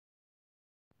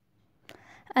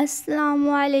Assalamu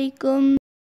alaikum.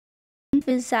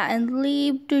 And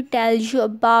leave to tell you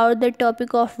about the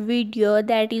topic of video,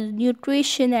 that is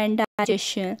nutrition and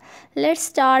digestion. Let's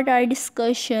start our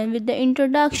discussion with the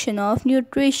introduction of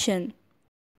nutrition.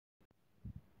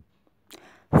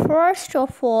 First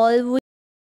of all,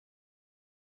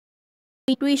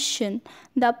 nutrition,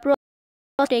 the process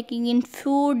of taking in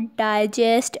food,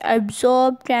 digest,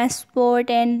 absorb, transport,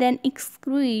 and then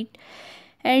excrete,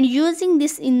 and using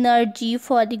this energy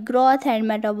for the growth and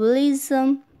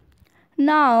metabolism.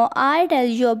 Now, I tell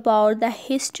you about the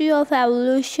history of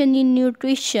evolution in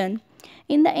nutrition.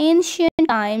 In the ancient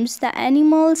times, the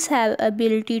animals have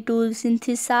ability to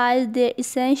synthesize their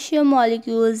essential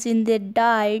molecules in their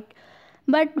diet,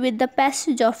 but with the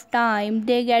passage of time,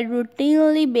 they get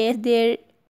routinely base their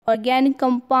organic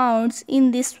compounds.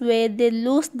 In this way, they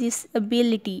lose this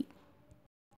ability.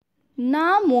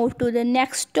 Now move to the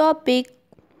next topic.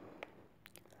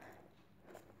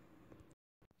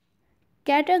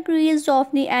 Categories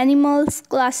of the animals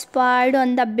classified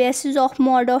on the basis of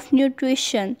mode of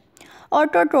nutrition.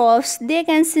 Autotrophs, they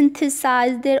can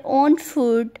synthesize their own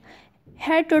food.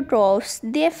 Heterotrophs,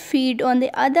 they feed on the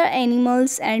other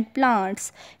animals and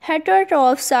plants.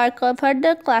 Heterotrophs are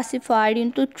further classified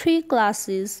into three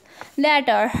classes, that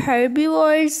are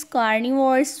herbivores,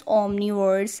 carnivores,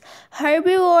 omnivores.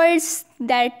 Herbivores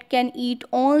that can eat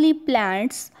only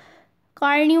plants.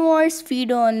 Carnivores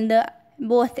feed on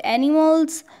both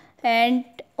animals, and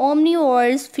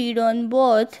omnivores feed on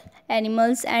both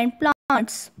animals and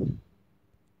plants.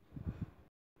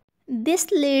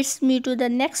 This leads me to the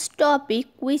next topic,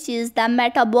 which is the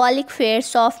metabolic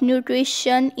phase of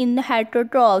nutrition in the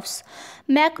heterotrophs.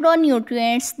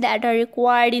 Macronutrients that are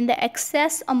required in the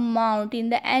excess amount in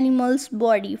the animal's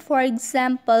body, for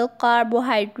example,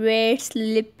 carbohydrates,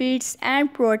 lipids,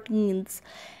 and proteins.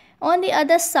 On the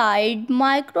other side,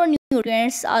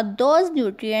 micronutrients are those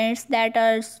nutrients that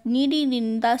are needed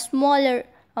in the smaller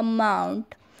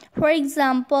amount, for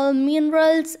example,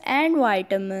 minerals and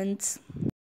vitamins.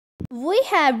 We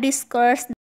have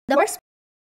discussed the first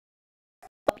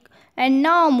topic, and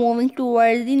now moving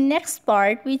towards the next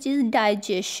part, which is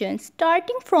digestion.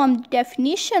 Starting from the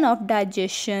definition of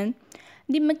digestion,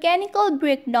 the mechanical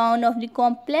breakdown of the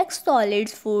complex solid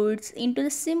foods into the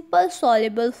simple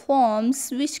soluble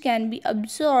forms which can be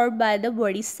absorbed by the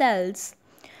body cells.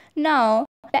 Now,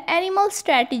 the animal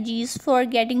strategies for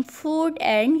getting food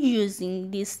and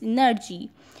using this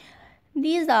energy.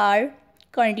 These are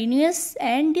continuous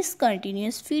and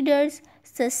discontinuous feeders,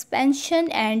 suspension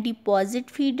and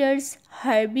deposit feeders,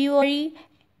 herbivory,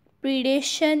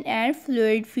 predation, and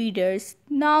fluid feeders.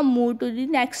 Now move to the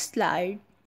next slide.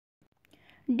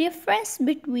 Difference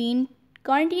between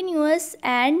continuous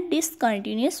and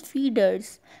discontinuous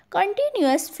feeders.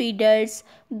 Continuous feeders,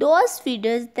 those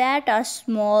feeders that are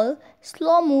small,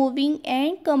 slow moving,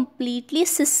 and completely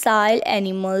sessile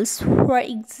animals, for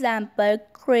example,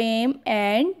 crane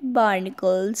and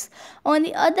barnacles. On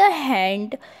the other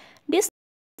hand,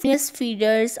 discontinuous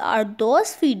feeders are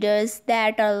those feeders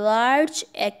that are large,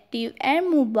 active, and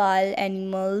mobile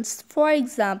animals, for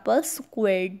example,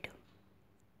 squid.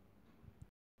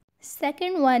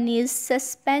 Second one is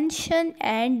suspension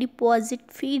and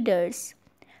deposit feeders.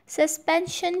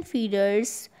 Suspension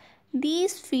feeders,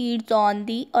 these feeds on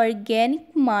the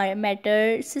organic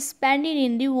matter suspended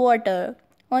in the water.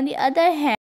 On the other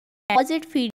hand, deposit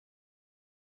feeders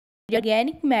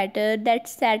organic matter that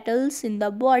settles in the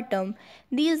bottom.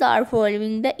 These are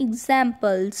following the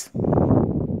examples.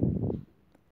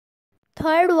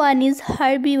 Third one is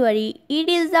herbivory. It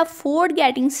is a food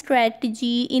getting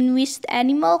strategy in which the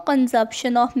animal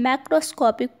consumption of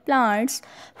macroscopic plants,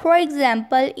 for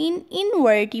example, in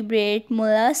invertebrate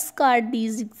mollusks are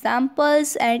these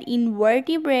examples, and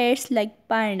invertebrates like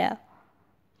panda.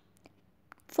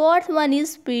 Fourth one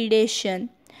is predation.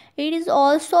 It is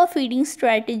also a feeding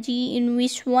strategy in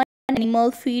which one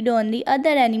animal feed on the other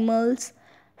animals.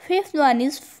 Fifth one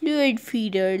is fluid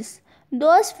feeders.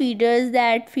 Those feeders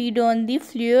that feed on the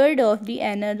fluid of the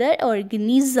another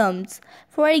organisms,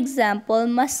 for example,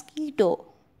 mosquito.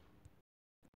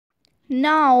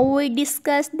 Now we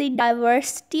discuss the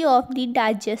diversity of the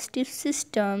digestive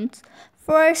systems.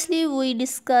 Firstly, we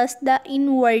discuss the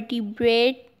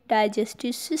invertebrate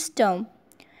digestive system.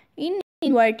 In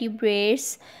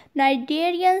invertebrates,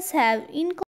 cnidarians have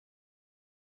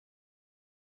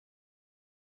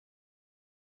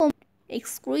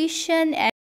excretion,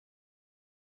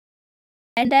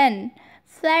 and then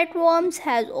flatworms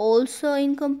has also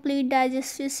incomplete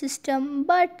digestive system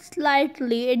but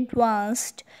slightly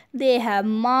advanced. They have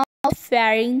mouth,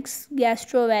 pharynx,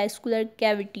 gastrovascular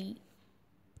cavity.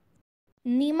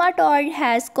 Nematode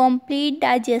has complete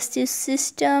digestive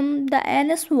system. The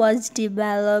anus was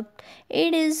developed.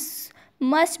 It is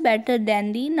much better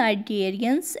than the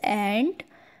cnidarians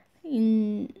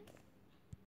in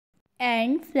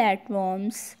and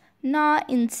flatworms. Now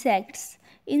insects.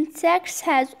 Insects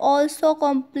has also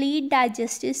complete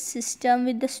digestive system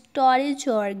with the storage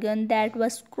organ that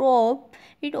was cropped.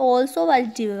 It also was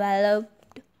developed.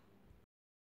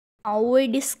 Now we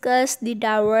discuss the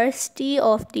diversity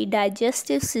of the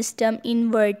digestive system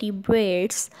in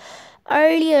vertebrates.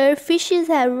 Earlier, fishes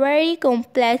have very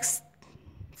complex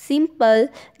simple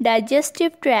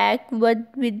digestive tract, but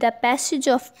with the passage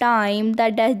of time, the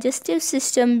digestive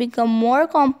system became more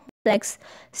complex.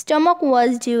 Stomach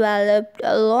was developed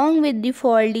along with the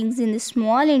foldings in the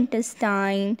small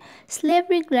intestine.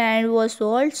 Salivary gland was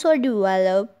also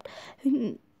developed.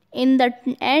 In the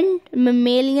end,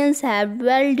 mammalians have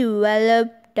well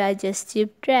developed digestive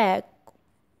tract.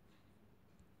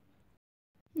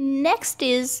 Next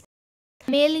is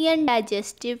mammalian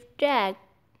digestive tract.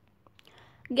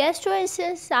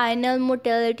 Gastrointestinal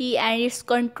motility and its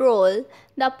control.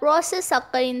 The process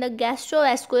occurs in the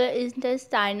gastrovascular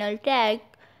intestinal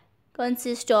tract,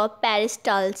 consists of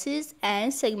peristalsis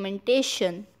and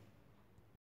segmentation.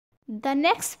 The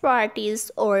next part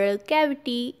is oral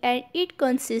cavity, and it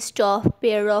consists of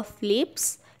pair of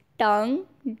lips, tongue,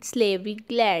 salivary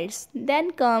glands.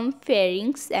 Then come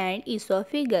pharynx and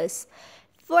esophagus.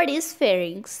 What is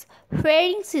pharynx?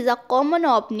 Pharynx is a common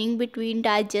opening between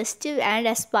digestive and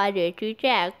respiratory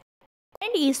tract,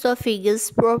 and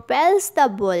esophagus propels the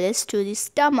bolus to the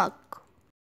stomach.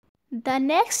 The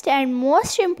next and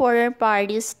most important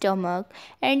part is stomach,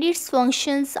 and its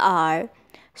functions are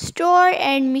store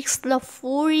and mix the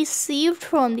food received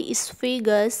from the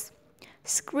esophagus,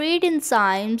 secrete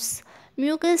enzymes,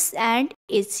 mucus and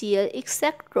HCl,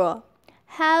 etc.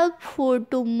 Help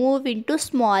food to move into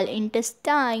small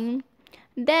intestine.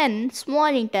 Then small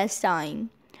intestine.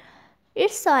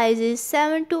 Its size is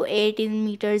 7 to 18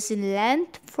 meters in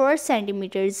length, 4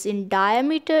 centimeters in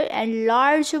diameter, and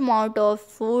large amount of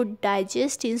food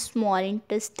digest in small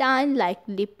intestine like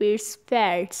lipids,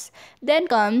 fats. Then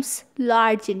comes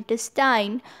large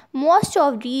intestine. Most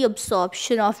of the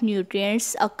absorption of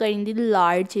nutrients occur in the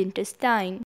large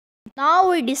intestine. Now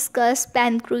we discuss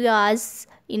pancreas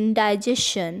in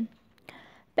digestion.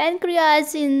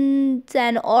 Pancreas is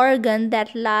an organ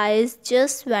that lies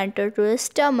just ventral to the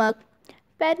stomach.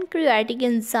 Pancreatic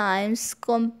enzymes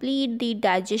complete the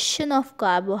digestion of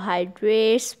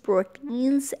carbohydrates,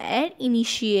 proteins, and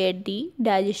initiate the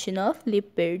digestion of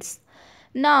lipids.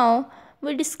 Now,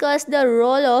 we discuss the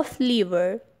role of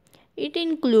liver. It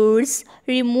includes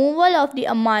removal of the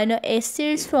amino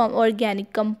acids from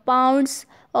organic compounds,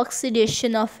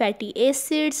 oxidation of fatty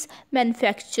acids,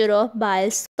 manufacture of bile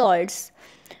salts.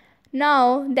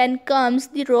 Now, then comes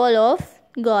the role of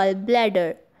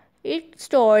gallbladder. It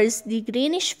stores the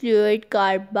greenish fluid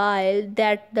called bile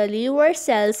that the liver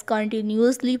cells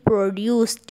continuously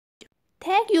produce.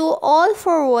 Thank you all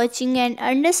for watching and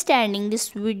understanding this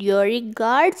video.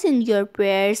 Regards in your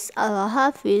prayers. Allah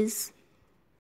Hafiz.